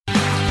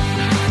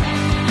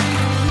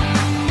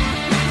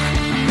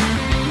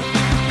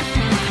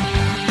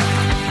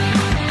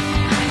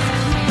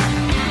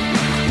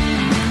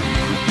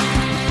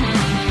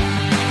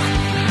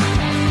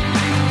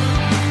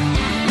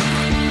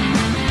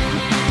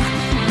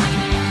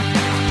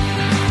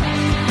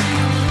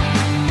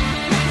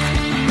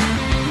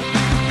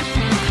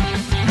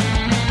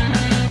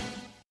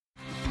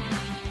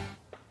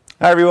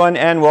Hi, everyone,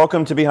 and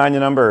welcome to Behind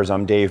the Numbers.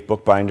 I'm Dave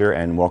Bookbinder,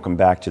 and welcome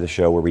back to the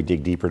show where we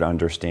dig deeper to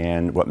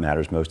understand what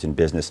matters most in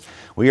business.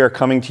 We are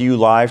coming to you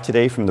live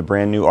today from the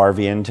brand new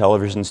RVN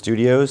television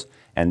studios,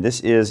 and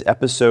this is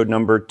episode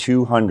number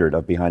 200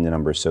 of Behind the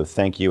Numbers. So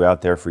thank you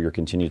out there for your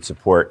continued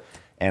support.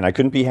 And I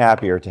couldn't be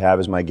happier to have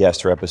as my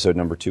guest for episode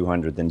number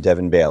 200 than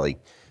Devan Bailey.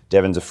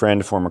 Devan's a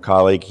friend, former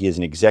colleague. He is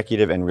an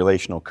executive and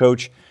relational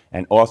coach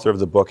and author of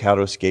the book, How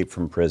to Escape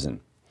from Prison.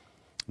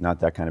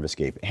 Not that kind of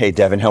escape. Hey,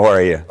 Devan, how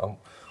are you?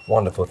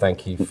 Wonderful.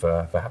 Thank you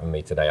for having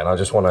me today. And I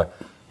just want to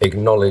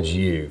acknowledge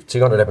you.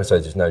 200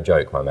 episodes is no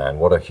joke, my man.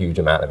 What a huge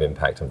amount of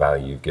impact and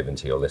value you've given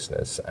to your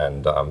listeners.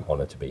 And I'm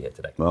honored to be here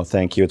today. Well,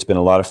 thank you. It's been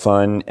a lot of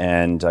fun.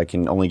 And I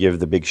can only give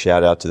the big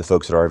shout out to the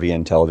folks at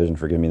RVN Television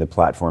for giving me the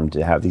platform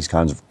to have these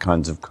kinds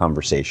of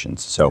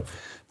conversations. So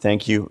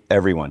thank you,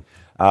 everyone.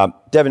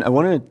 Devan, I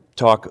want to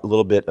talk a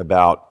little bit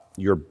about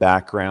your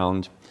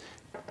background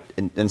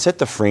and set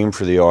the frame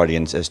for the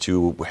audience as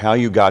to how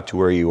you got to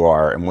where you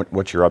are and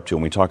what you're up to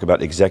when we talk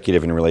about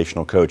executive and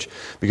relational coach,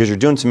 because you're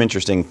doing some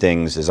interesting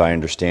things, as I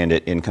understand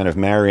it, in kind of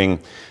marrying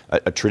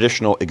a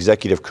traditional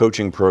executive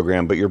coaching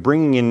program, but you're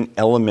bringing in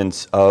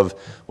elements of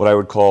what I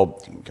would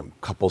call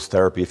couples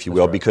therapy, if you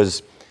will,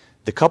 because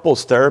the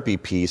couples therapy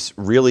piece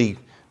really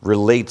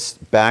relates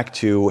back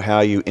to how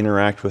you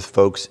interact with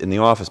folks in the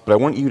office. But I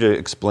want you to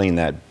explain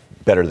that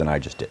better than I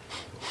just did.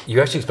 You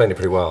actually explained it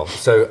pretty well.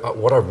 So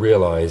what I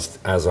realized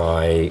as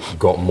I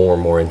got more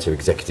and more into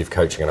executive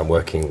coaching, and I'm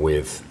working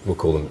with, we'll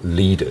call them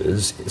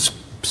leaders,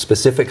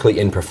 specifically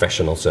in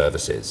professional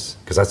services,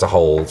 because that's a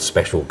whole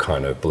special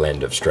kind of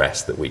blend of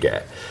stress that we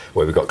get,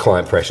 where we've got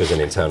client pressures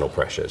and internal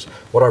pressures.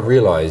 What I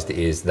realized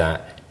is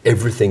that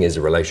everything is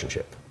a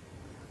relationship.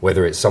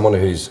 Whether it's someone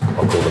who's,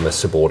 I'll call them a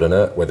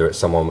subordinate, whether it's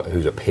someone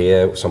who's a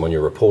peer, someone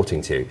you're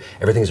reporting to,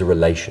 everything's a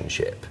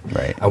relationship.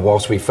 Right. And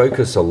whilst we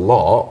focus a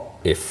lot,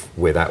 if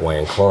we're that way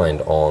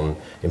inclined, on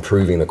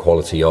improving the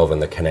quality of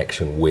and the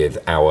connection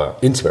with our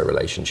intimate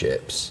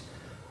relationships,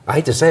 I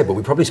hate to say it, but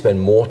we probably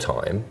spend more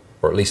time,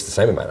 or at least the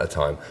same amount of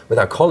time, with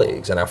our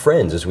colleagues and our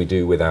friends as we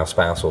do with our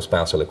spouse or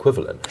spousal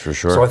equivalent. For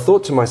sure. So I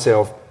thought to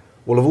myself,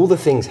 well, of all the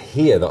things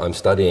here that I'm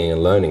studying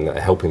and learning that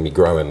are helping me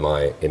grow in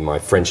my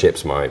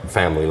friendships, my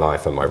family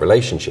life, and my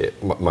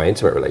relationship, my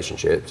intimate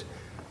relationships,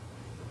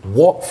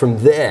 what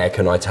from there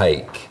can I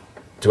take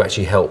to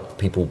actually help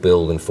people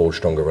build and forge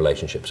stronger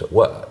relationships at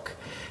work?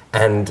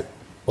 And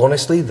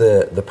honestly,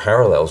 the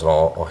parallels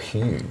are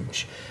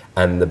huge,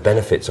 and the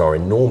benefits are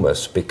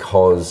enormous,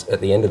 because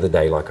at the end of the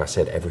day, like I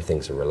said,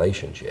 everything's a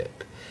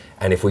relationship.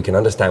 And if we can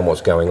understand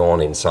what's going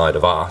on inside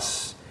of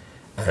us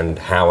and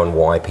how and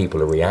why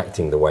people are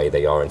reacting the way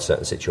they are in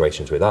certain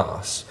situations with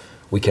us,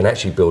 we can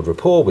actually build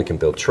rapport, we can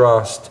build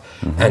trust.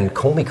 And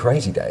call me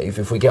crazy, Dave,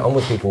 if we get on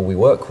with people we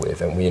work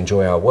with and we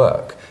enjoy our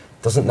work,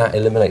 doesn't that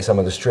eliminate some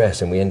of the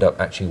stress and we end up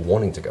actually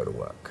wanting to go to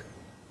work?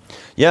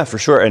 Yeah, for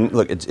sure. And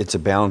look, it's a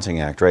balancing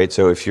act, right?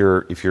 So if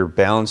you're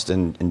balanced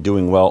and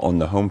doing well on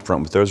the home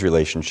front with those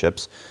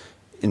relationships,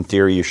 in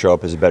theory, you show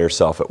up as a better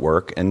self at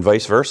work, and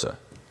vice versa.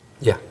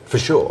 Yeah, for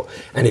sure.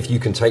 And if you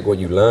can take what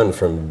you learn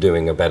from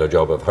doing a better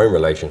job of home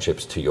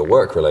relationships to your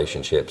work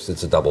relationships,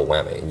 it's a double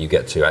whammy, and you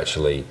get to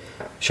actually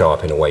show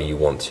up in a way you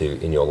want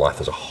to in your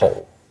life as a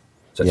whole.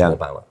 So it's more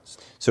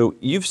balanced. So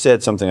you've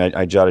said something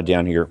I jotted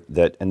down here,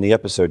 that, and the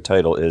episode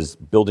title is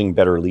Building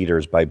Better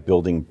Leaders by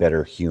Building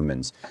Better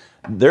Humans.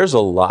 There's a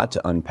lot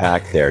to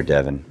unpack there,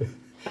 Devan.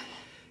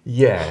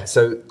 Yeah,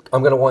 so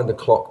I'm going to wind the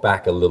clock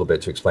back a little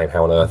bit to explain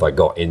how on earth I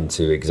got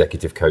into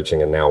executive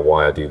coaching and now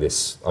why I do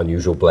this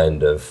unusual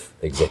blend of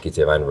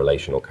executive and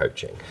relational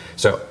coaching.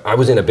 So I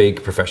was in a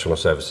big professional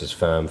services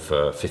firm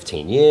for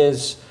 15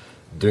 years,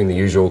 doing the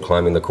usual,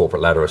 climbing the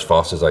corporate ladder as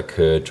fast as I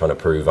could, trying to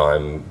prove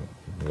I'm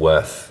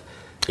worth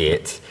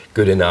it,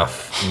 good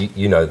enough,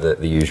 you know,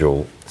 the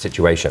usual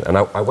situation. And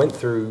I went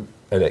through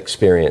an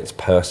experience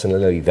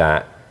personally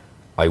that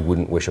I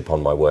wouldn't wish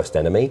upon my worst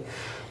enemy.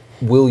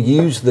 We'll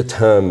use the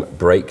term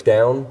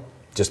breakdown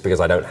just because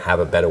I don't have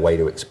a better way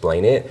to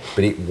explain it,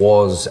 but it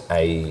was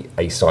a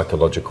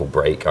psychological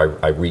break.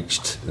 I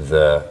reached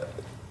the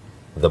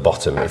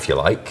bottom, if you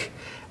like,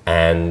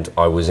 and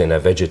I was in a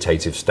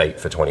vegetative state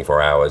for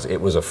 24 hours.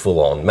 It was a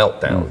full-on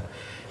meltdown.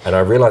 And I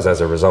realized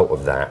as a result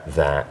of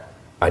that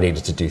I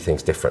needed to do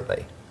things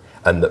differently,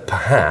 and that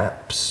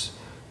perhaps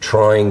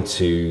trying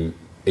to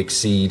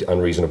exceed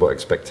unreasonable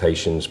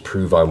expectations,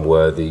 prove I'm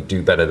worthy,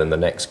 do better than the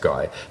next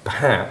guy,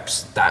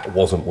 perhaps that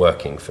wasn't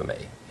working for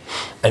me.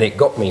 And it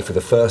got me for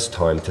the first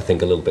time to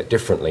think a little bit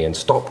differently and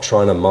stop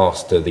trying to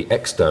master the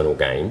external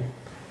game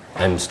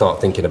and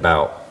start thinking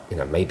about,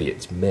 maybe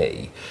it's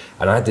me.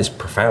 And I had this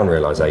profound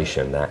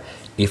realization that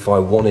if I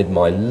wanted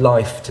my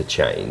life to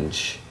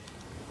change,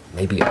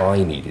 maybe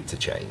I needed to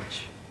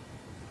change.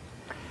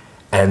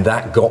 And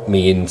that got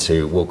me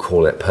into, we'll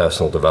call it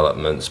personal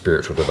development,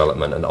 spiritual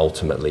development, and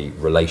ultimately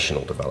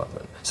relational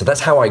development. So that's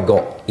how I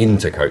got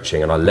into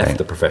coaching, and I left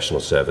the professional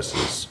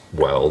services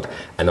world,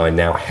 and I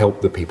now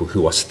help the people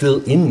who are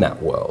still in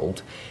that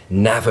world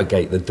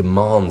navigate the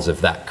demands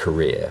of that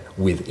career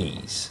with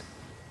ease.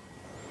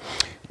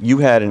 You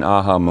had an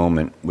aha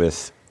moment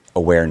with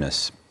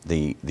awareness,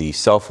 the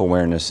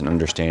self-awareness and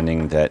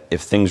understanding that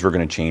if things were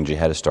going to change, it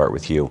had to start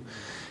with you.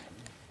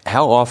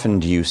 How often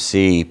do you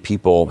see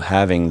people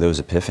having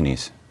those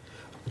epiphanies?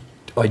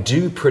 I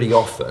do pretty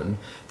often.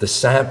 The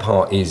sad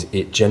part is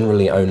it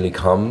generally only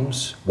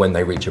comes when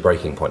they reach a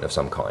breaking point of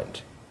some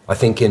kind. I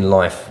think in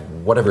life,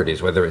 whatever it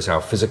is, whether it's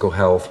our physical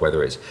health,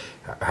 whether it's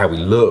how we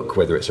look,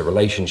 whether it's a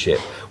relationship,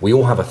 we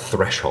all have a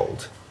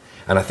threshold.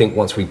 And I think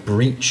once we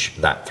breach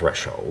that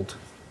threshold,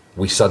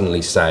 we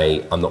suddenly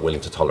say, I'm not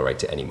willing to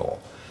tolerate it anymore.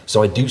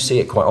 So I do see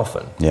it quite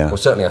often. Yeah. Well,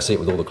 certainly I see it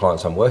with all the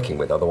clients I'm working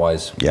with.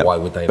 Otherwise, why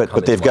would they have come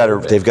But they've into got my to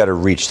orbit? they've got to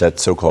reach that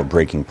so-called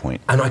breaking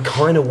point. And I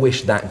kind of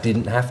wish that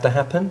didn't have to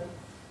happen.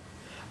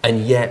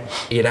 And yet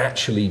it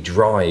actually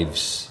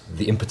drives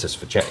the impetus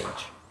for change.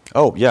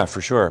 Oh, yeah,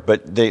 for sure.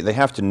 But they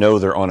have to know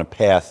they're on a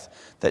path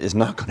that is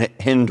not going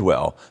to end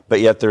well, but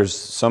yet there's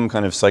some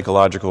kind of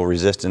psychological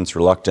resistance,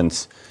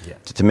 reluctance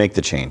to make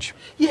the change.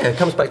 Yeah, it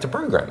comes back to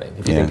programming,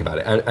 if you think about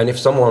it. And if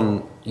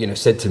someone,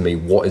 said to me,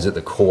 what is at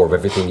the core of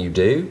everything you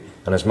do?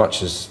 And as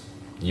much as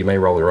you may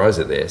roll your eyes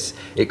at this,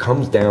 it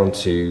comes down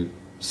to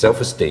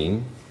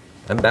self-esteem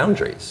and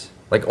boundaries.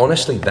 Like,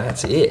 honestly,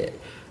 that's it.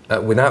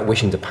 Without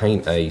wishing to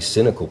paint a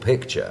cynical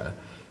picture,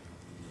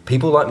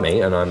 people like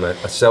me, and I'm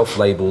a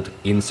self-labeled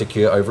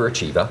insecure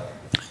overachiever,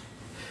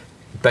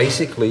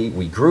 basically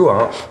we grew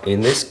up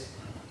in this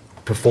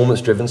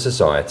performance-driven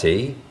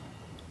society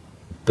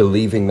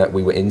believing that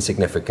we were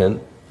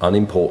insignificant,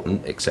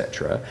 unimportant,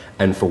 etc.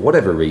 And for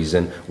whatever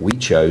reason, we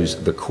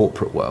chose the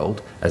corporate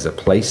world as a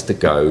place to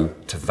go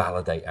to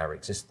validate our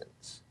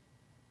existence.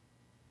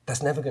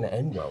 That's never going to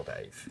end well,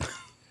 Dave.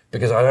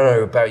 Because I don't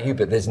know about you,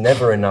 but there's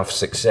never enough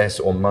success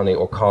or money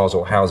or cars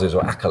or houses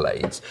or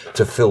accolades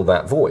to fill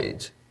that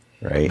void.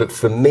 Right. But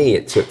for me,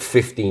 it took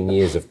 15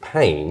 years of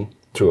pain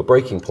to a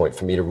breaking point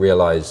for me to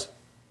realize,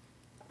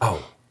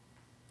 oh,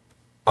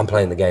 I'm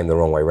playing the game the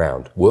wrong way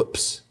around.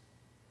 Whoops.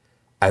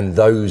 And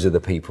those are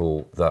the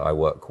people that I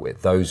work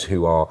with, those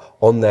who are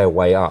on their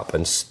way up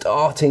and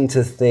starting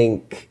to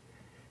think,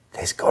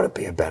 there's got to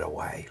be a better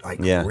way. Like,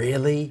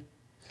 really?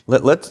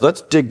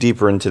 Let's dig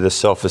deeper into the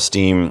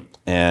self-esteem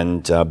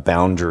and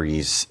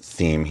boundaries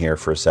theme here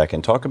for a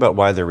second. Talk about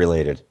why they're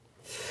related.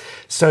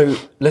 So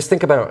let's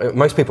think about,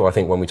 most people, I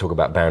think, when we talk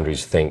about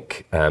boundaries,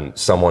 think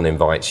someone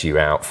invites you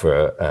out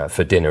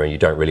for dinner and you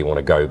don't really want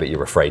to go, but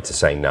you're afraid to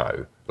say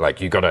no.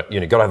 Like, you gotta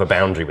have a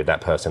boundary with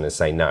that person and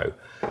say no.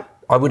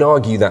 I would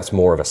argue that's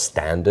more of a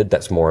standard,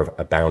 that's more of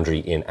a boundary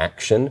in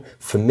action.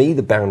 For me,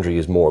 the boundary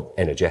is more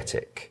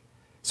energetic.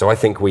 So I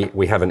think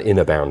we have an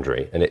inner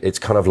boundary, and it's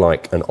kind of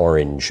like an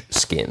orange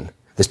skin.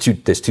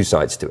 There's two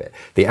sides to it.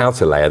 The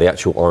outer layer, the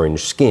actual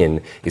orange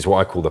skin, is what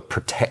I call the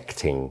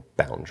protecting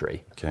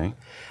boundary. Okay.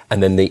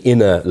 And then the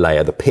inner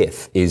layer, the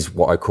pith, is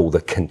what I call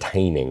the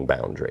containing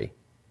boundary.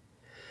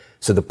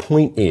 So the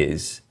point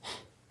is,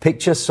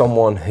 picture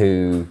someone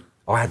who,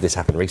 I had this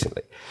happen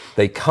recently.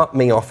 They cut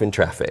me off in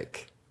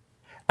traffic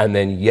and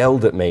then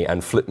yelled at me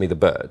and flipped me the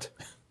bird.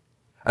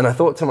 And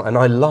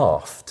I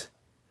laughed.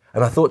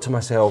 And I thought to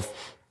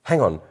myself,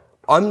 hang on,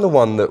 I'm the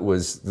one that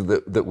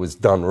was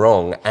done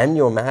wrong, and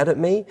you're mad at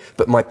me,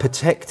 but my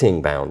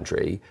protecting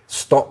boundary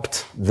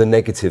stopped the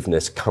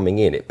negativeness coming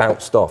in. It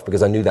bounced off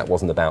because I knew that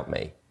wasn't about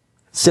me.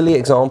 Silly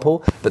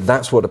example, but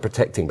that's what a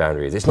protecting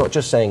boundary is. It's not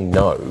just saying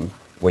no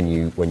when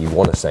you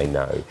want to say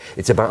no.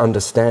 It's about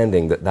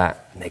understanding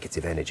that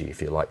negative energy,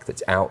 if you like,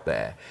 that's out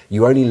there,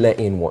 you only let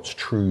in what's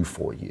true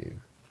for you.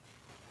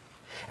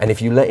 And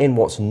if you let in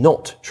what's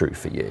not true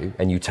for you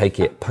and you take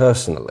it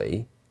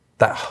personally,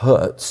 that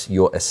hurts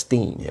your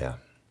esteem. Yeah.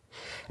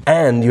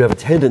 And you have a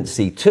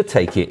tendency to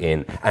take it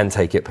in and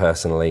take it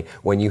personally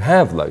when you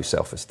have low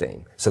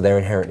self-esteem. So they're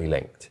inherently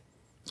linked.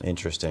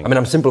 Interesting. I mean,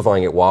 I'm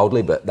simplifying it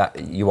wildly, but that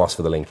you asked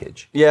for the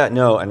linkage. Yeah,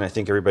 no, and I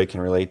think everybody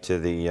can relate to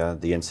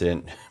the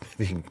incident.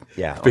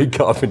 Big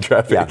car in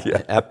traffic.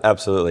 Yeah.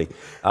 Absolutely.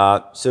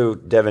 So,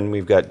 Devan,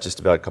 we've got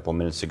just about a couple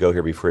minutes to go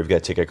here before we've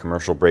got to take a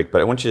commercial break.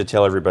 But I want you to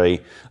tell everybody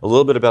a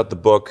little bit about the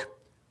book,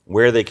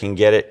 where they can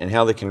get it, and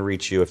how they can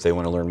reach you if they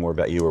want to learn more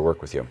about you or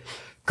work with you.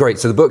 Great.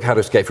 So the book, How to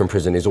Escape from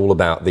Prison, is all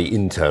about the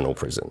internal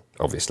prison,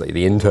 obviously.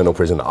 The internal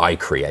prison that I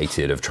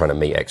created of trying to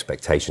meet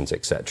expectations,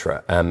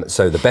 etc.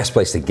 So the best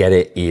place to get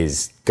it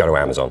is go to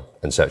Amazon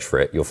and search for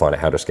it. You'll find it,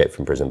 How to Escape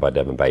from Prison by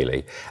Devan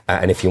Bailey.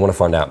 And if you want to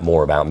find out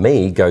more about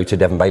me, go to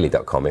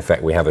devanbailey.com. In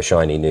fact, we have a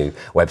shiny new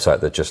website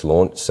that just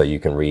launched, so you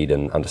can read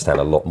and understand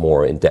a lot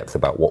more in depth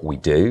about what we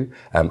do.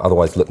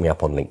 Otherwise, look me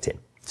up on LinkedIn.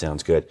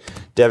 Sounds good.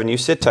 Devan, you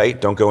sit tight.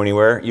 Don't go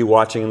anywhere. You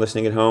watching and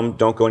listening at home,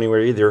 don't go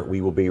anywhere either.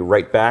 We will be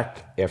right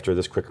back after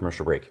this quick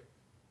commercial break.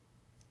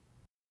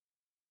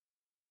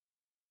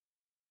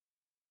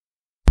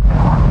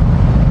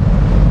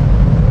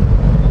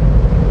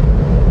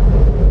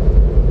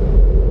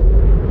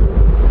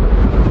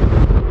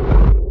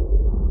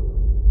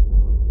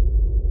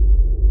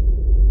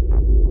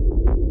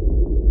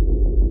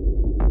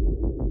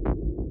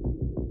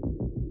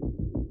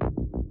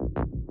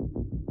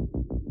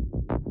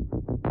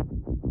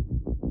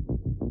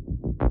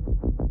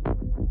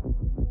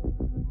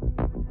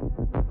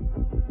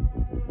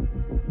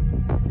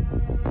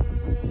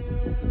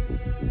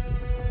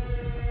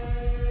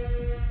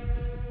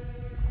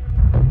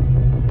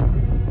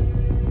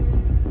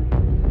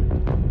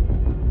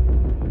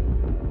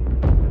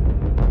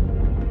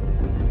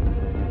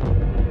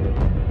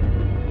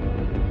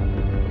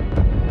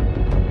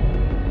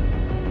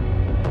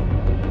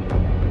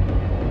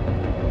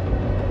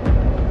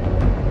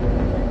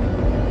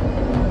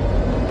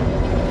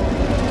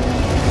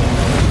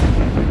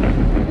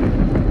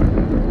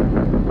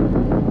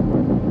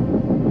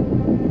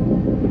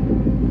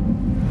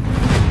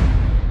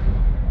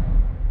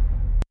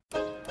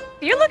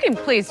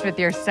 pleased with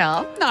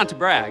yourself. Not to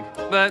brag,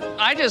 but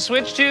I just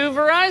switched to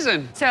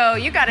Verizon. So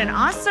you got an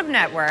awesome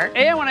network.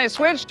 And when I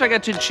switched, I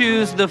got to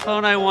choose the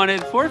phone I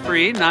wanted for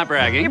free, not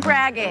bragging. You're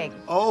bragging.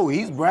 Oh,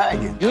 he's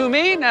bragging. Who,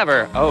 me?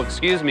 Never. Oh,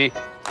 excuse me.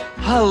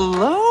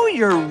 Hello,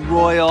 your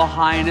Royal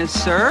Highness,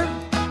 sir.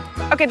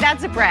 Okay,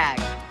 that's a brag.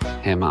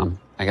 Hey, Mom,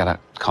 I gotta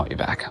call you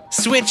back.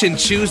 Switch and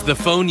choose the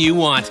phone you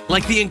want,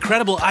 like the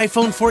incredible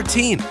iPhone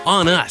 14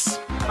 on us.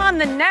 On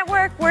the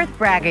network worth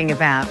bragging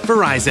about.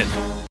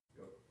 Verizon.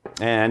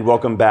 And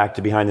welcome back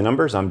to Behind the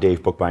Numbers. I'm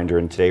Dave Bookbinder,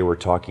 and today we're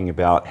talking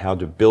about how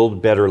to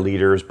build better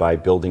leaders by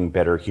building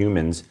better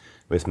humans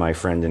with my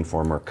friend and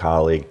former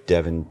colleague,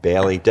 Devan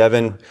Bailey.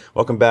 Devan,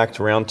 welcome back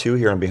to round 2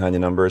 here on Behind the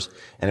Numbers.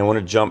 And I want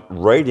to jump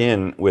right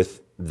in with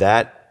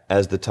that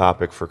as the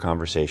topic for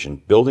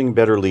conversation. Building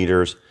better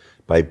leaders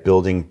by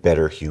building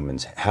better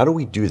humans. How do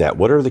we do that?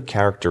 What are the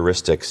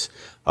characteristics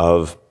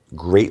of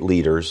great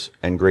leaders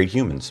and great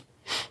humans?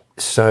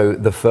 So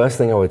the first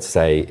thing I would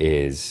say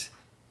is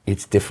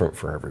it's different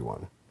for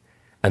everyone.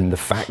 And the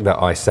fact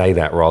that I say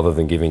that rather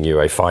than giving you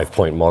a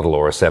 5-point model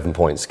or a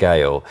 7-point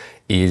scale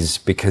is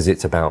because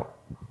it's about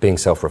being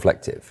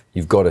self-reflective.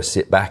 You've got to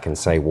sit back and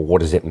say, well,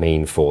 what does it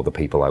mean for the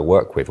people I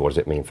work with? What does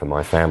it mean for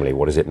my family?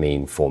 What does it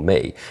mean for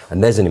me?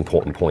 And there's an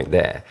important point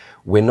there.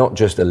 We're not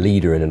just a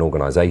leader in an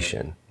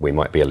organization. We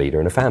might be a leader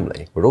in a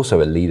family. We're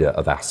also a leader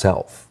of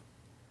ourselves.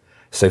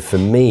 So for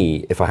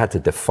me, if I had to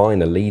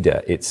define a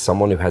leader, it's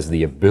someone who has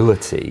the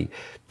ability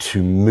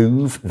to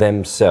move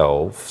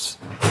themselves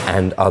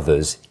and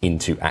others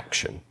into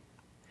action.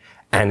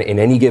 And in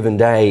any given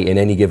day, in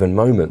any given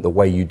moment, the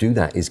way you do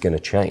that is going to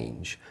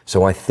change.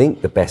 So I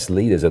think the best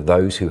leaders are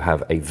those who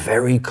have a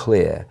very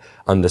clear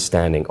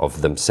understanding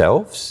of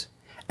themselves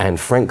and,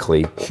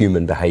 frankly,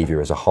 human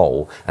behavior as a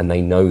whole, and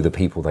they know the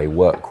people they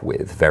work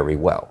with very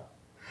well.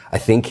 I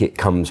think it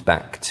comes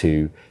back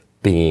to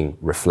being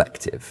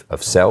reflective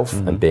of self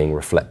and being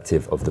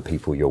reflective of the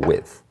people you're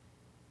with.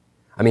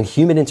 I mean,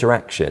 human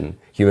interaction,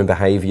 human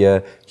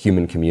behavior,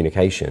 human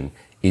communication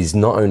is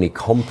not only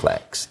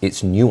complex,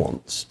 it's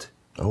nuanced.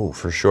 Oh,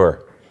 for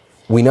sure.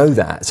 We know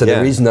that. So Yeah.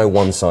 there is no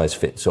one size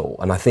fits all.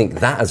 And I think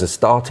that as a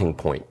starting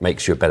point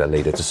makes you a better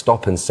leader, to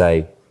stop and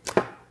say,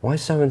 why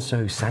is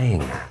so-and-so saying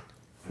that?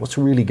 What's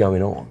really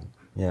going on?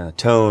 Yeah,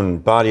 tone,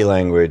 body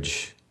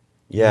language.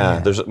 Yeah,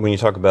 there's, when you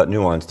talk about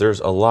nuance,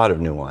 there's a lot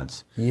of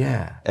nuance.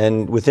 Yeah.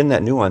 And within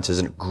that nuance is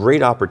a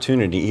great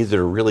opportunity either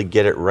to really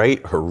get it right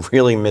or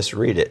really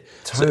misread it.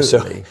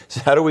 Totally.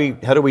 So how do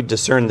we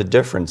discern the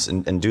difference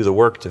and do the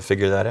work to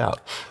figure that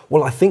out?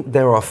 Well, I think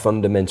there are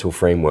fundamental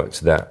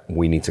frameworks that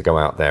we need to go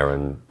out there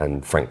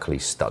and frankly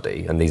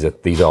study. And these are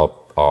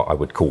I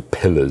would call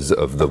pillars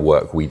of the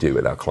work we do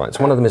with our clients.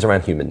 One of them is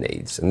around human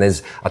needs, and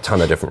there's a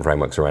ton of different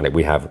frameworks around it.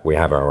 We have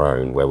our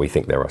own, where we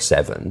think there are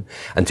 7,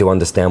 and to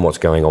understand what's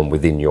going on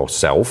within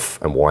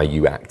yourself and why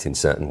you act in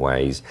certain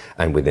ways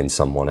and within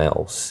someone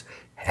else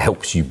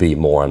helps you be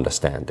more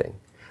understanding.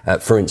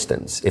 For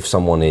instance, if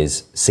someone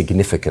is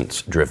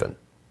significance driven,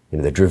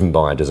 they're driven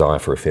by a desire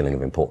for a feeling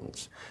of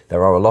importance.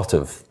 There are a lot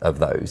of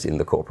those in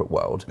the corporate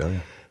world. Oh, yeah.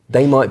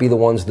 They might be the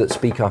ones that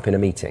speak up in a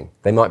meeting.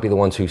 They might be the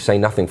ones who say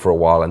nothing for a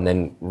while and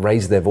then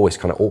raise their voice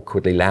kind of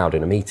awkwardly loud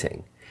in a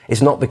meeting.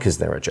 It's not because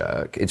they're a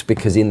jerk. It's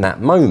because in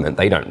that moment,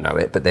 they don't know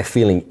it, but they're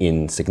feeling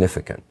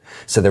insignificant.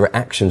 So there are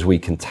actions we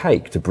can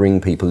take to bring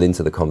people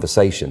into the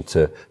conversation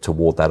to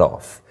ward that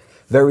off.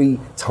 Very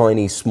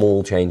tiny,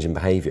 small change in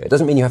behavior. It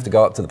doesn't mean you have to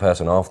go up to the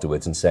person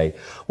afterwards and say,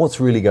 what's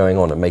really going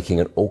on, and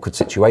making an awkward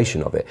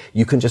situation of it.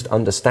 You can just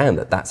understand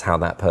that that's how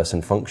that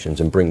person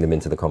functions and bring them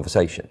into the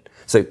conversation.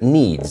 So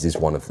needs is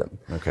one of them.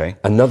 Okay.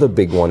 Another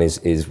big one is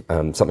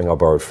something I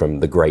borrowed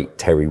from the great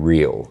Terry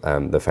Real,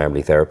 the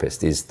family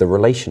therapist, is the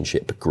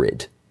relationship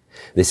grid.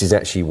 This is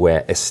actually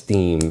where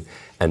esteem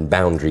and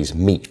boundaries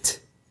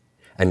meet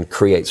and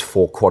creates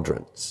 4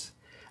 quadrants.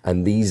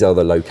 And these are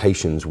the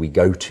locations we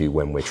go to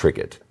when we're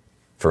triggered.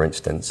 For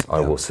instance, I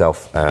will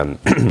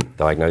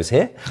self-diagnose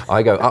here.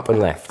 I go up and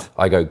left.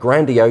 I go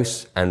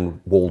grandiose and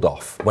walled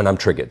off when I'm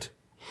triggered.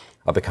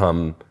 I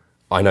become,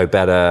 I know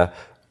better,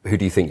 who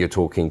do you think you're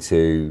talking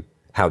to,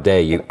 how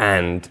dare you,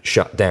 and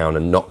shut down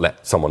and not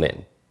let someone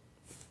in.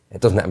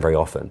 It doesn't happen very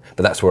often,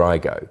 but that's where I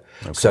go.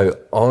 Okay. So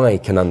I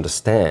can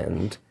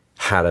understand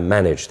how to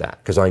manage that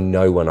because I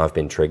know when I've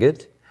been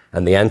triggered,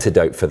 and the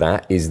antidote for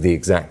that is the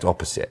exact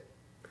opposite.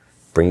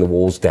 Bring the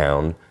walls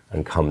down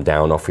and come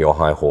down off your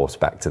high horse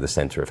back to the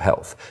center of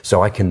health.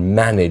 So I can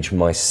manage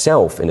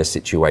myself in a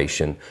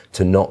situation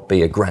to not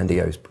be a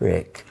grandiose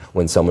prick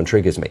when someone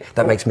triggers me.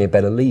 That makes me a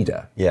better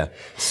leader. Yeah.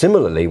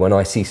 Similarly, when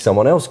I see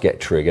someone else get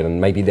triggered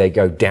and maybe they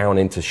go down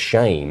into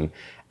shame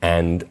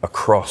and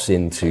across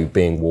into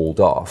being walled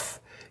off,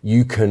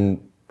 you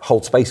can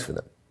hold space for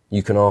them.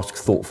 You can ask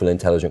thoughtful,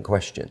 intelligent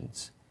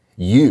questions.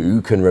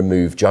 You can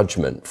remove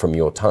judgment from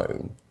your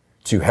tone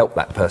to help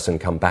that person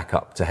come back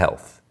up to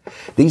health.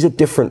 These are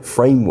different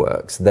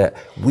frameworks that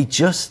we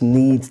just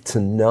need to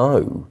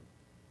know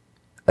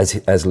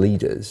as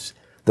leaders,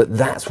 that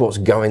that's what's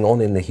going on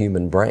in the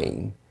human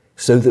brain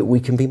so that we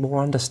can be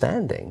more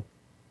understanding.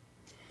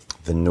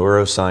 The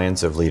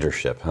neuroscience of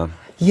leadership, huh?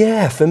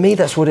 Yeah, for me,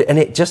 that's what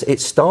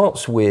it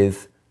starts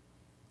with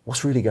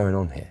what's really going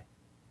on here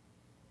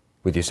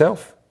with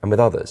yourself and with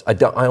others. I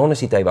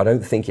honestly, Dave, I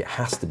don't think it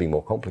has to be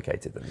more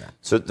complicated than that.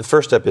 So the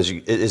first step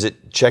is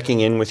it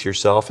checking in with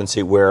yourself and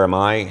see, where am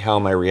I? How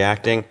am I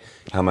reacting?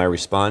 How am I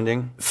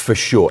responding? For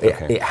sure.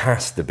 Okay. It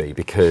has to be,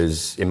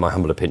 because, in my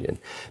humble opinion,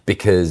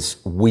 because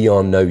we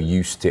are no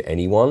use to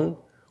anyone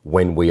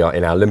when we are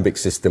in our limbic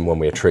system, when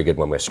we're triggered,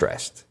 when we're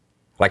stressed.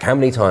 Like, how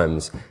many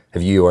times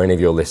have you or any of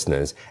your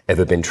listeners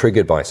ever been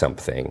triggered by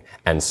something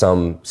and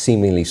some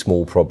seemingly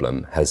small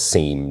problem has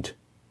seemed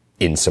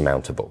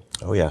insurmountable?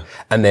 Oh, yeah.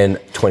 And then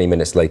 20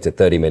 minutes later,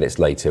 30 minutes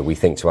later, we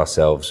think to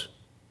ourselves,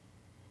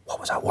 what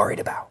was I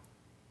worried about?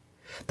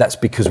 That's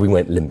because we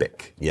went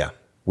limbic. Yeah.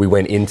 We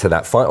went into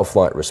that fight or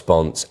flight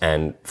response,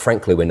 and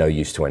frankly, we're no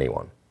use to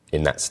anyone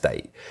in that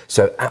state.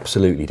 So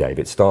absolutely, Dave,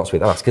 it starts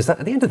with us, because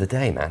at the end of the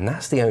day, man,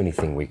 that's the only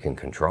thing we can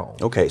control.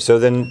 Okay, so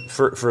then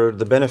for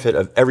the benefit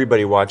of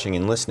everybody watching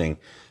and listening,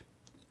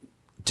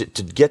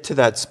 to get to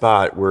that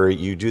spot where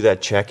you do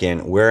that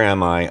check-in, where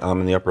am I? I'm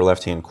in the upper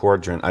left-hand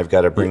quadrant. I've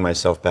got to bring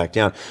myself back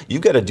down.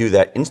 You've got to do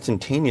that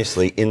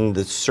instantaneously in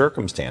the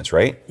circumstance,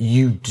 right?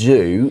 You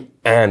do,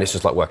 and it's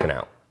just like working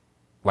out.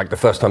 Like the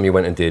first time you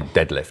went and did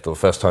deadlift, or the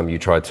first time you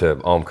tried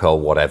to arm curl,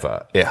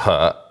 whatever, it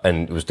hurt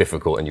and it was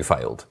difficult and you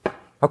failed.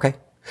 Okay.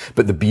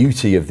 But the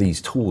beauty of these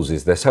tools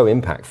is they're so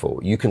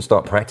impactful. You can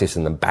start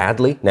practicing them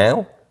badly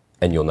now,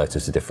 and you'll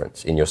notice a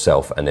difference in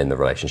yourself and in the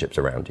relationships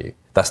around you.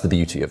 That's the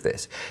beauty of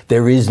this.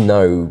 There is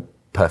no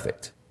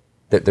perfect.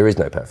 There is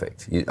no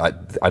perfect.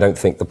 I don't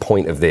think the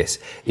point of this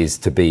is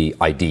to be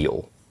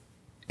ideal.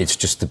 It's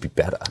just to be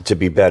better. To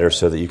be better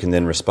so that you can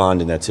then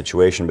respond in that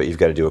situation, but you've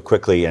got to do it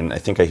quickly. And I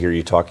think I hear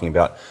you talking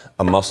about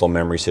a muscle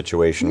memory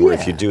situation where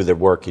if you do the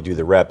work, you do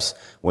the reps,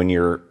 when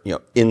you're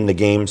in the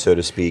game, so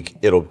to speak,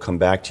 it'll come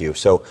back to you.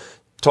 So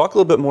talk a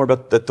little bit more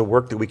about the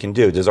work that we can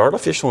do. Does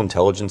artificial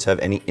intelligence have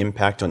any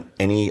impact on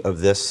any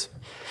of this?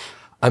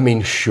 I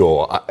mean,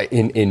 sure.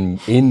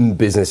 In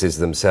businesses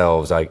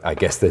themselves, I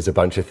guess there's a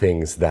bunch of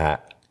things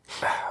that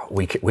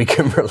we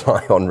can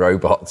rely on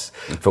robots,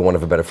 for want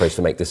of a better phrase,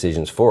 to make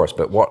decisions for us.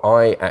 But what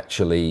I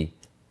actually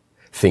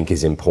think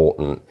is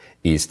important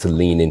is to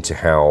lean into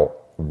how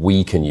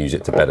we can use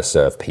it to better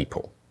serve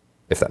people,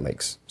 if that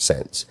makes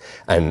sense.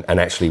 And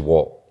actually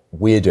what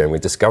we're doing, we're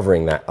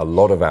discovering that a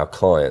lot of our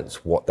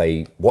clients, what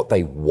they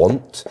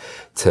want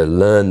to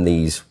learn,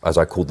 these, as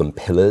I call them,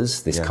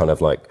 pillars, this kind of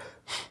like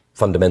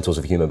fundamentals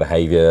of human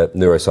behavior,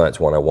 neuroscience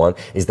 101,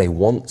 is they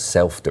want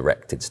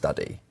self-directed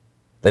study.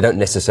 They don't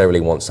necessarily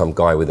want some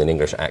guy with an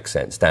English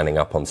accent standing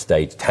up on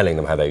stage telling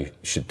them how they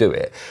should do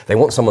it. They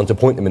want someone to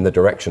point them in the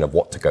direction of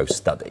what to go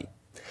study.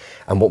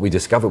 And what we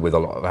discovered with a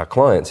lot of our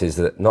clients is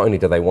that not only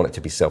do they want it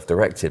to be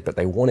self-directed, but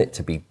they want it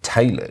to be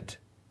tailored.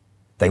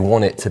 They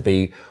want it to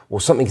be, well,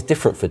 something's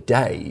different for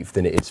Dave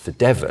than it is for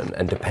Devan.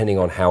 And depending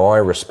on how I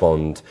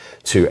respond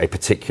to a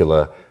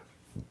particular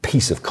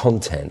piece of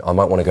content, I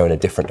might want to go in a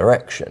different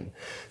direction.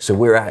 So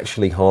we're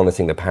actually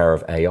harnessing the power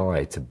of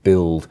AI to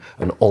build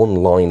an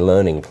online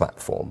learning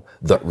platform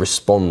that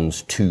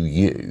responds to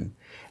you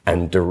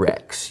and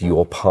directs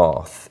your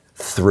path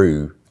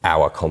through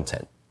our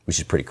content, which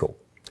is pretty cool.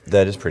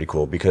 That is pretty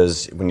cool,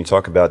 because when you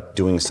talk about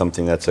doing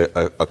something that's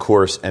a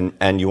course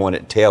and you want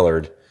it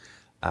tailored,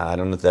 I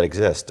don't know if that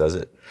exists, does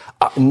it?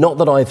 Not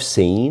that I've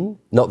seen.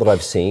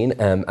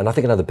 And I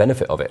think another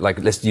benefit of it, like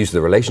let's use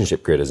the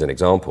relationship grid as an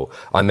example.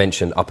 I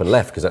mentioned up and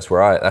left because that's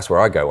where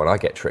I go when I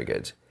get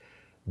triggered.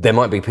 There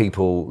might be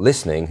people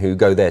listening who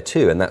go there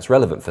too, and that's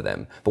relevant for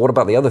them. But what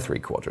about the other three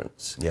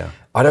quadrants? Yeah.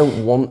 I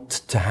don't want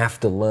to have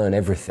to learn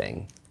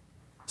everything.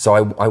 So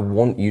I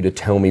want you to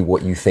tell me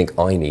what you think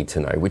I need to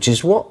know, which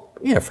is what,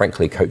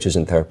 frankly, coaches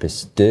and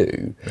therapists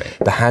do. Right.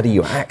 But how do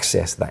you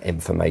access that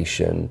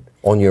information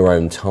on your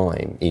own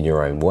time, in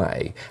your own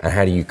way? And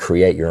how do you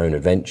create your own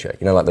adventure?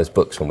 Like those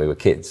books when we were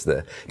kids,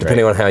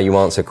 depending on how you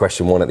answer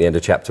question 1 at the end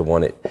of chapter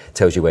 1, it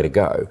tells you where to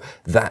go.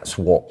 That's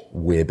what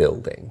we're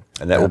building.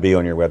 And that will be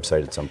on your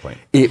website at some point?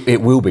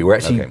 It will be. We're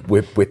actually,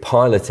 we're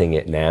piloting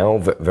it now,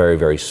 very,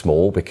 very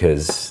small,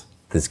 because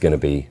there's going to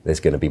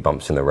be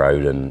bumps in the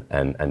road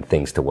and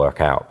things to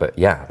work out. But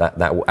yeah,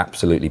 that will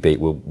absolutely be.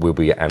 We'll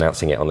be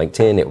announcing it on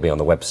LinkedIn. It will be on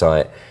the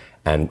website,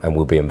 and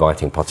we'll be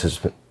inviting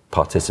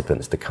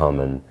participants to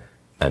come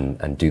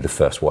and do the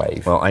first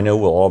wave. Well, I know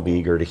we'll all be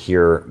eager to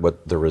hear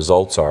what the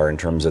results are in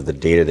terms of the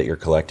data that you're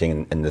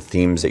collecting and the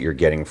themes that you're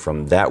getting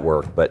from that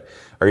work. But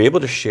are you able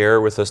to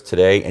share with us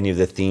today any of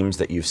the themes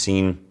that you've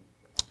seen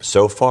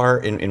so far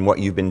in what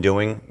you've been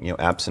doing,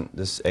 absent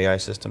this AI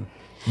system?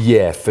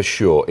 Yeah, for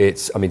sure.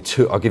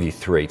 I'll give you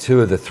 3.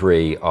 2 of the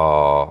 3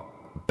 are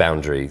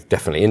boundary,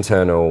 definitely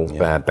internal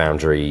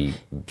boundary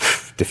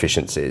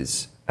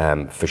deficiencies.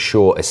 For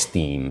sure,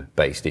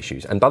 esteem-based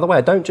issues. And by the way,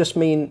 I don't just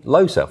mean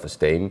low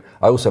self-esteem.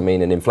 I also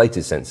mean an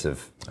inflated sense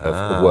of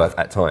worth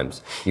at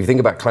times. If you think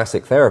about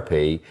classic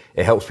therapy,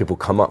 it helps people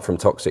come up from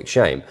toxic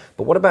shame.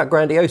 But what about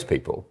grandiose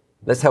people?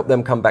 Let's help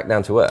them come back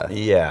down to earth.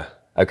 Yeah.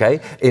 Okay,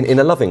 in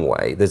a loving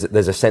way,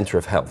 there's a center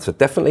of health. So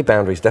definitely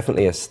boundaries,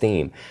 definitely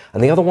esteem.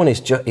 And the other one is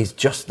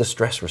just the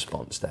stress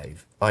response,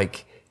 Dave.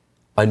 Like,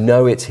 I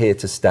know it's here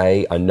to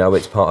stay. I know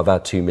it's part of our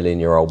 2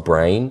 million-year-old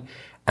brain.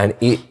 And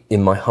it,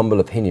 in my humble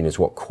opinion, is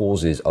what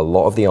causes a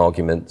lot of the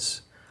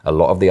arguments, a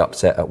lot of the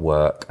upset at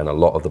work, and a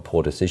lot of the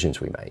poor decisions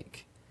we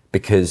make.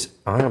 Because,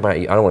 I don't know about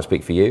you, I don't want to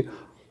speak for you.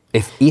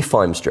 If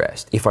I'm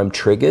stressed, if I'm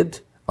triggered,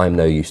 I'm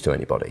no use to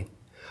anybody.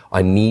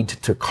 I need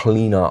to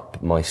clean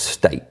up my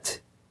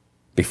state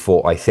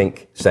before I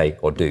think, say,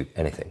 or do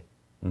anything.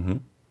 Mm-hmm.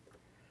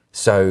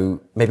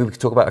 So maybe we could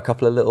talk about a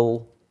couple of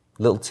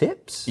little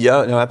tips.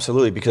 Yeah, no,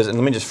 absolutely. Because, and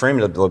let me just frame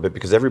it a little bit,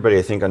 because everybody,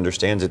 I think,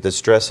 understands that this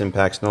stress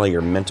impacts not only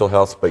your mental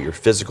health, but your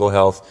physical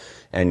health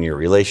and your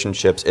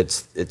relationships.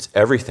 It's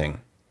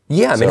everything.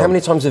 Yeah, I mean, how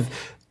many times have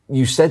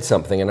you said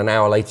something and an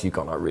hour later you've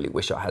gone, I really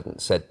wish I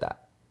hadn't said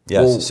that?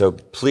 Yes, well, so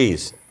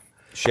please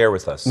share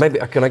with us. Maybe,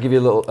 can I give you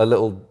a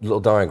little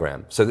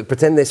diagram? So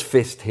pretend this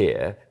fist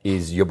here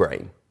is your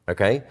brain.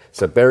 Okay,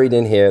 so buried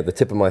in here, the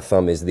tip of my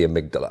thumb is the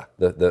amygdala,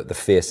 the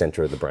fear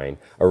center of the brain.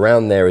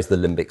 Around there is the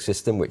limbic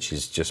system, which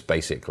is just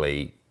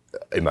basically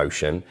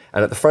emotion.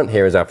 And at the front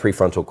here is our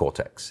prefrontal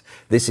cortex.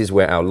 This is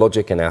where our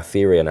logic and our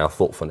theory and our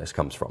thoughtfulness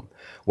comes from.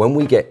 When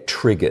we get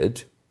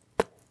triggered,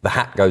 the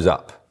hat goes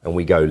up and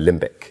we go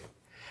limbic.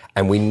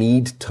 And we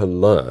need to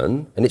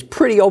learn, and it's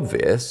pretty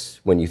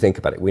obvious when you think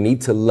about it, we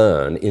need to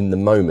learn in the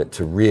moment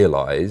to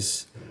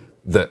realize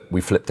that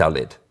we flipped our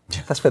lid.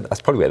 That's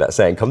probably where that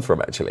saying comes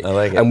from, actually. I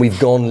like it. And we've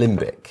gone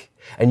limbic.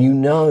 And you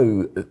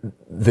know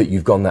that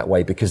you've gone that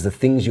way because the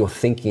things you're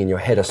thinking in your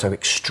head are so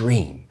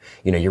extreme.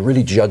 You know, you're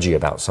really judgy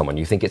about someone.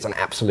 You think it's an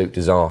absolute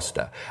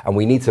disaster. And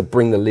we need to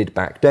bring the lid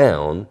back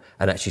down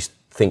and actually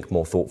think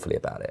more thoughtfully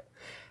about it.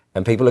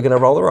 And people are going to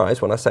roll their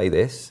eyes when I say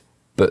this,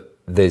 but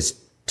there's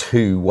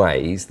 2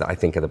 ways that I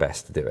think are the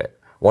best to do it.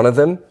 One of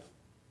them,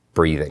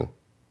 breathing.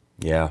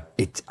 Yeah.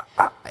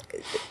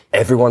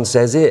 Everyone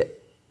says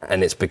it,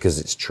 and it's because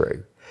it's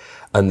true.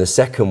 And the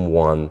second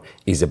one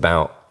is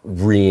about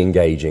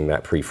re-engaging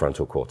that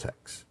prefrontal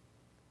cortex.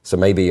 So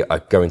maybe I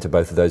go into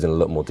both of those in a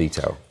little more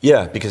detail.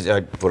 Yeah, because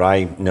what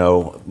I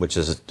know, which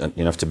is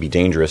enough to be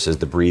dangerous, is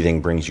the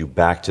breathing brings you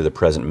back to the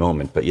present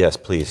moment. But yes,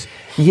 please.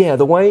 Yeah,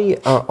 the way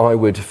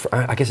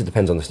I guess it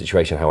depends on the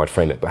situation, how I'd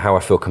frame it, but how I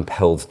feel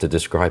compelled to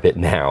describe it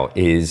now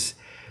is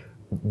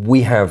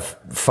we have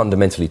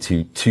fundamentally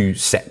two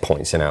set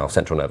points in our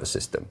central nervous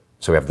system.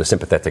 So we have the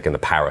sympathetic and the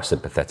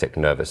parasympathetic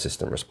nervous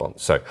system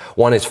response. So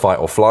one is fight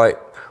or flight,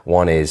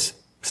 one is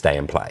stay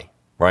and play,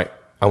 right?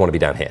 I want to be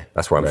down here.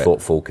 That's where I'm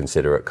thoughtful,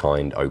 considerate,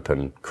 kind,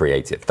 open,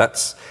 creative.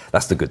 That's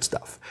the good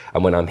stuff.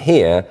 And when I'm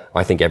here,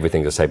 I think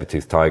everything's a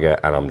saber-toothed tiger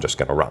and I'm just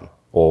going to run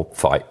or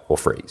fight or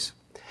freeze.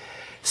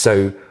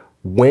 So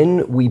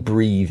when we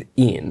breathe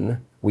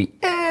in, we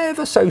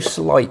ever so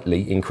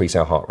slightly increase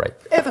our heart rate,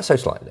 ever so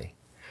slightly.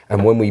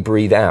 And when we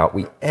breathe out,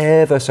 we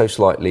ever so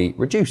slightly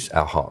reduce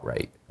our heart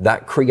rate.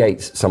 That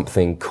creates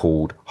something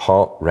called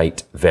heart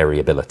rate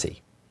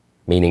variability,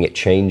 meaning it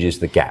changes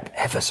the gap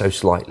ever so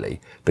slightly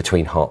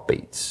between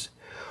heartbeats,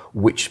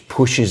 which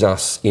pushes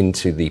us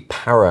into the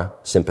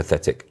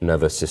parasympathetic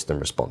nervous system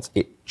response.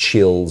 It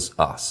chills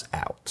us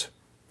out.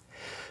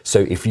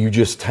 So if you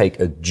just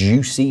take a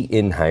juicy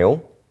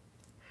inhale,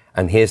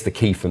 and here's the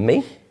key for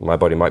me, my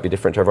body might be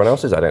different to everyone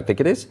else's, I don't think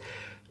it is,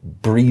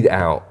 breathe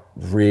out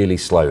really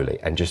slowly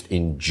and just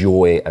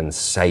enjoy and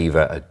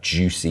savor a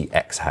juicy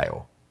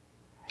exhale.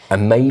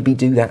 And maybe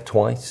do that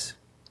twice,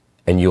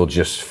 and you'll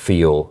just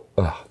feel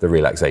the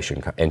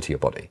relaxation enter your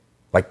body.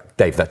 Like,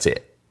 Dave, that's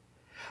it.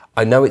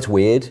 I know it's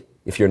weird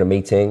if you're in a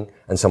meeting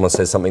and someone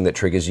says something that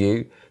triggers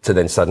you to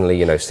then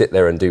suddenly, sit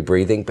there and do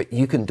breathing, but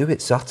you can do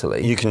it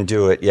subtly. You can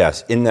do it,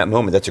 yes. In that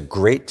moment, that's a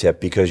great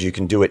tip because you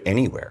can do it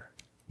anywhere.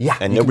 Yeah,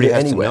 and nobody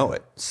has to know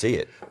it, see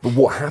it. But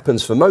what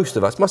happens for most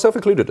of us, myself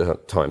included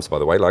at times, by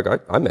the way, like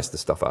I mess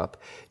this stuff up,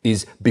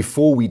 is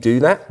before we do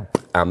that,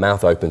 our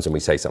mouth opens and we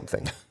say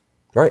something,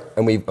 right?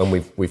 And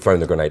we've thrown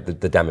the grenade,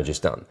 the damage is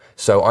done.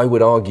 So I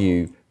would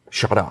argue,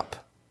 shut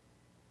up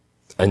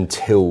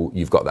until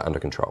you've got that under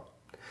control.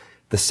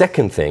 The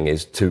second thing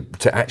is to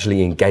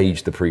actually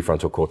engage the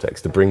prefrontal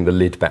cortex, to bring the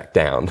lid back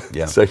down,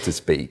 so to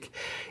speak,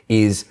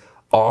 is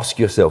ask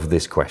yourself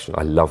this question.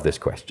 I love this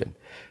question.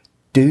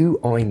 Do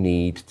I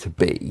need to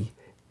be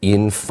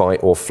in fight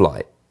or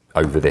flight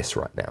over this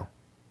right now?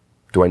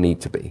 Do I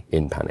need to be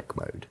in panic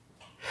mode?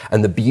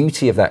 And the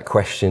beauty of that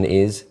question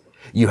is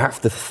you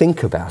have to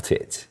think about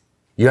it.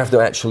 You have to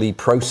actually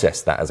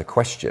process that as a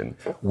question,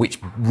 which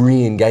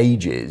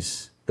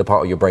re-engages the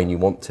part of your brain you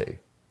want to.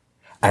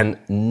 And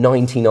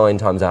 99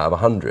 times out of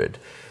 100,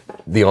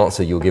 the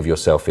answer you'll give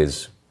yourself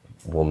is,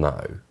 well,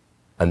 no.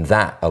 And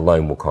that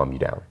alone will calm you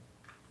down.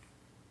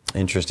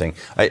 Interesting.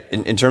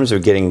 In terms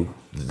of getting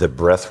the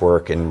breath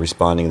work and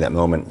responding to that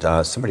moment,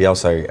 somebody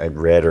else I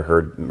read or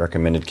heard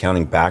recommended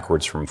counting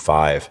backwards from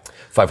 5.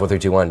 5, 4, 3,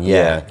 2, 1.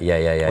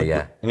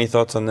 Yeah. Any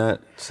thoughts on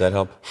that? Does that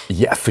help?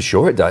 Yeah, for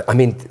sure it does. I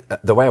mean,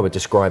 the way I would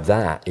describe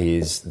that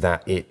is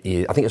that it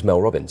is, I think it's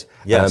Mel Robbins.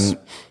 Yes.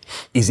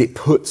 Is it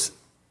puts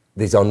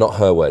these are not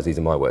her words, these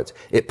are my words.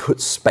 It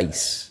puts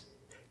space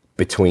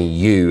between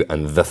you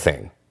and the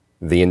thing,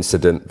 the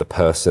incident, the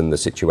person, the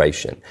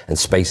situation. And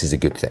space is a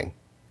good thing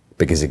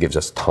because it gives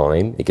us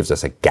time, it gives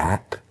us a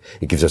gap,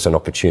 it gives us an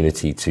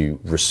opportunity to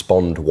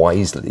respond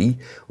wisely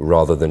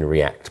rather than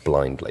react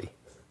blindly.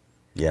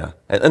 Yeah.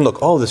 And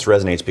look, all of this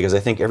resonates because I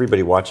think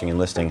everybody watching and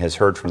listening has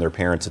heard from their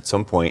parents at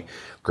some point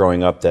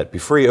growing up that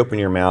before you open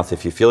your mouth,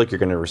 if you feel like you're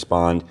going to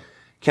respond,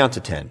 count to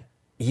 10.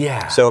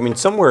 Yeah. So, I mean,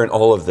 somewhere in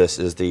all of this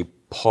is the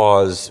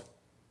pause,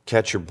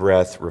 catch your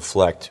breath,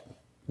 reflect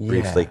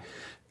briefly.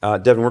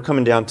 Devan, we're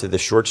coming down to the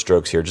short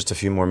strokes here, just a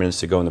few more minutes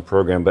to go in the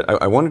program, but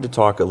I wanted to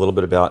talk a little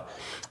bit about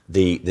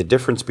the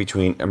difference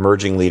between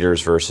emerging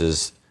leaders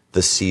versus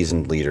the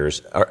seasoned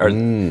leaders.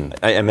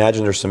 I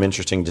imagine there's some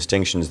interesting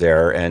distinctions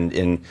there, and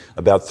in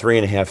about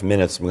 3.5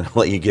 minutes, I'm going to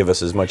let you give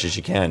us as much as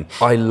you can.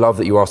 I love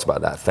that you asked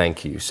about that.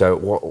 Thank you.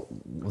 So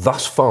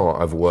thus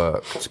far, I've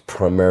worked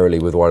primarily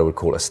with what I would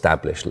call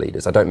established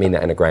leaders. I don't mean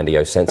that in a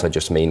grandiose sense. I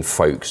just mean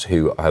folks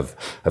who have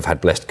had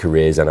blessed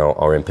careers and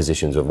are in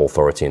positions of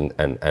authority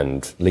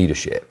and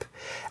leadership.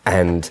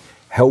 And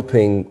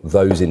helping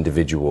those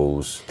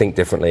individuals think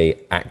differently,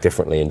 act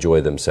differently,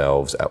 enjoy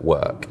themselves at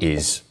work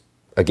is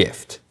a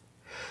gift.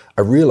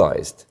 I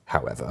realized,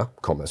 however,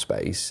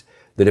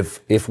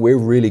 that if we're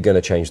really going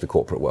to change the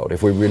corporate world,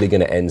 if we're really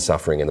going to end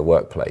suffering in the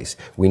workplace,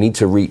 we need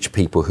to reach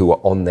people who are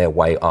on their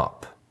way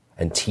up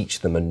and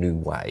teach them a new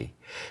way.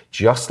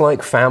 Just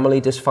like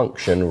family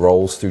dysfunction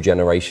rolls through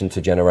generation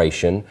to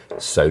generation,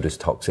 so does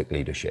toxic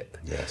leadership.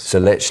 Yes. So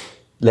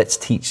let's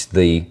teach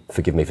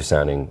forgive me for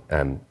sounding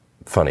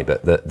funny,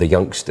 but the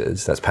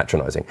youngsters, that's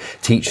patronizing,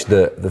 teach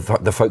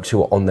the folks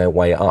who are on their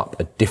way up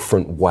a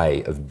different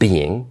way of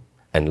being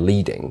and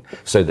leading,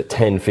 so that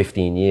 10,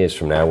 15 years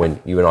from now,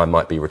 when you and I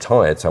might be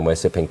retired somewhere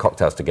sipping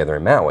cocktails together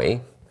in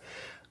Maui,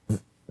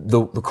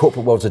 the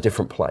corporate world's a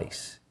different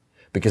place.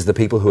 Because the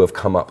people who have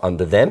come up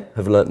under them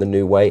have learnt the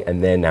new way,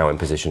 and they're now in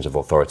positions of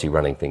authority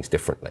running things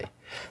differently.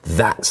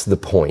 That's the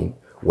point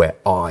where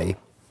I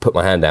put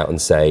my hand out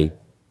and say, do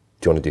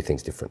you want to do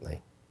things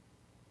differently?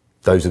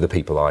 Those are the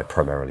people I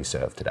primarily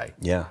serve today.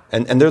 Yeah,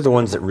 and they're the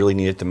ones that really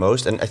need it the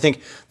most. And I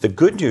think the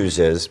good news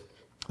is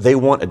they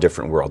want a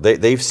different world.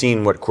 They've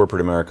seen what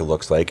corporate America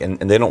looks like, and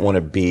they don't want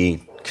to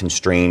be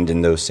constrained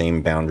in those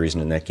same boundaries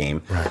and in that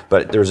game. Right.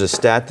 But there's a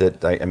stat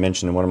that I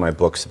mentioned in one of my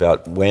books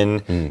about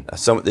when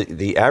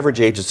the average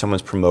age that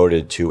someone's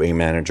promoted to a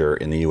manager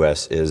in the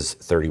U.S. is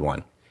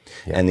 31.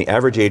 Yeah. And the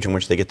average age in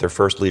which they get their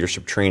first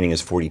leadership training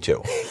is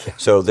 42. Yeah.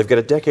 So they've got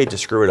a decade to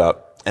screw it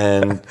up,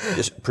 and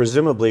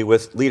presumably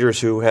with leaders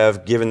who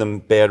have given them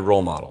bad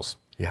role models.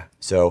 Yeah.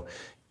 So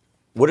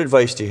what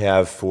advice do you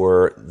have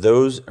for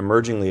those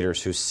emerging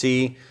leaders who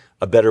see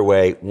a better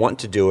way, want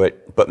to do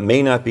it, but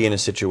may not be in a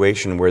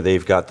situation where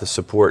they've got the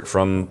support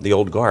from the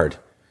old guard?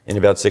 In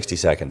about 60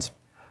 seconds.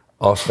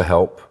 Ask for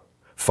help.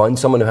 Find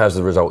someone who has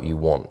the result you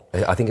want.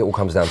 I think it all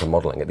comes down to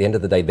modeling. At the end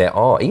of the day, there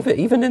are,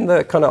 even in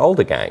the kind of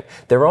older gang,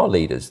 there are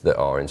leaders that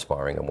are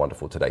inspiring and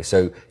wonderful today.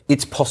 So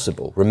it's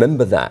possible.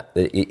 Remember that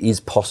it is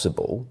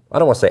possible. I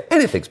don't want to say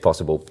anything's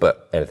possible,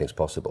 but anything's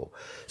possible.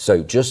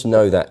 So just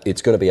know that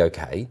it's going to be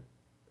okay.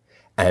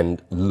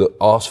 And look,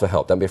 ask for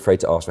help. Don't be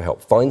afraid to ask for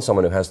help. Find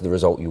someone who has the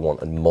result you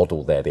want and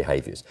model their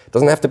behaviors. It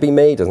doesn't have to be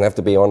me, doesn't have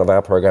to be one of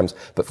our programs,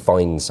 but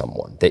find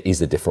someone. There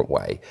is a different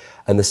way.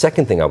 And the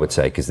second thing I would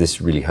say, because this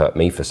really hurt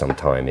me for some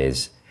time,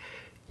 is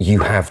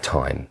you have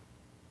time.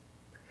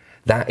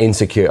 That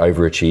insecure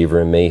overachiever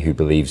in me who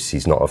believes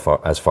he's not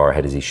as far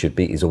ahead as he should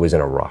be is always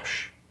in a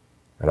rush.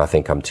 And I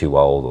think I'm too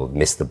old or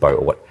missed the boat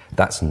or what.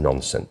 That's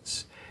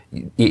nonsense.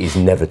 It is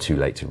never too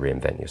late to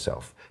reinvent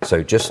yourself.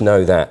 So just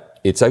know that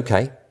it's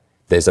okay.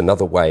 There's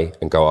another way,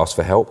 and go ask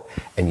for help,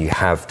 and you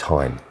have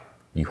time.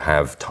 You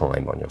have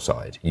time on your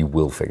side. You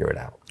will figure it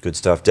out. Good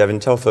stuff. Devan,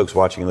 tell folks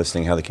watching and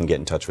listening how they can get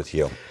in touch with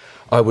you.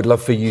 I would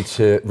love for you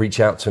to reach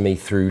out to me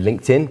through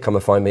LinkedIn. Come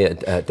and find me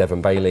at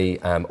Devan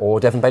Bailey or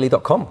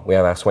devanbailey.com. We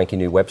have our swanky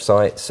new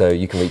website, so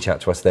you can reach out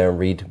to us there and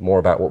read more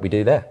about what we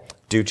do there.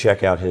 Do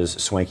check out his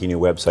swanky new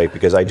website,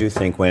 because I do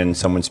think when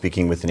someone's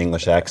speaking with an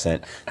English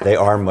accent, they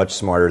are much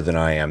smarter than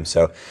I am.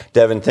 So,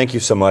 Devan, thank you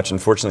so much.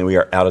 Unfortunately, we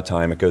are out of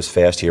time. It goes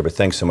fast here, but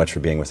thanks so much for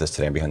being with us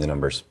today on Behind the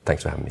Numbers.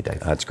 Thanks for having me, Dave.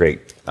 That's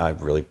great. I'm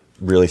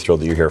really thrilled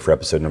that you're here for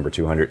episode number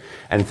 200.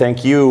 And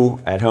thank you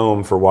at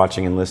home for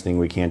watching and listening.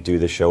 We can't do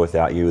this show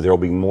without you. There will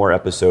be more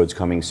episodes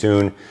coming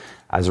soon.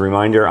 As a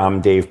reminder, I'm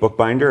Dave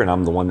Bookbinder, and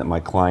I'm the one that my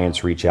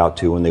clients reach out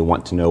to when they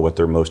want to know what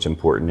their most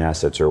important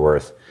assets are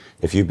worth.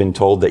 If you've been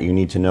told that you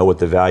need to know what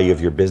the value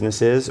of your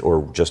business is,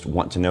 or just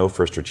want to know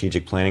for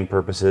strategic planning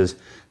purposes,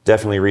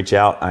 definitely reach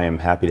out. I am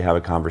happy to have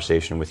a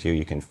conversation with you.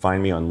 You can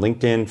find me on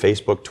LinkedIn,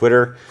 Facebook,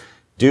 Twitter.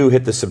 Do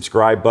hit the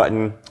subscribe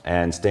button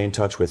and stay in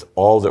touch with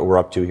all that we're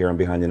up to here on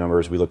Behind the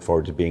Numbers. We look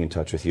forward to being in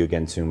touch with you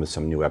again soon with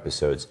some new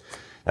episodes.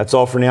 That's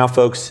all for now,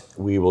 folks.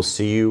 We will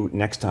see you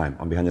next time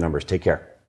on Behind the Numbers. Take care.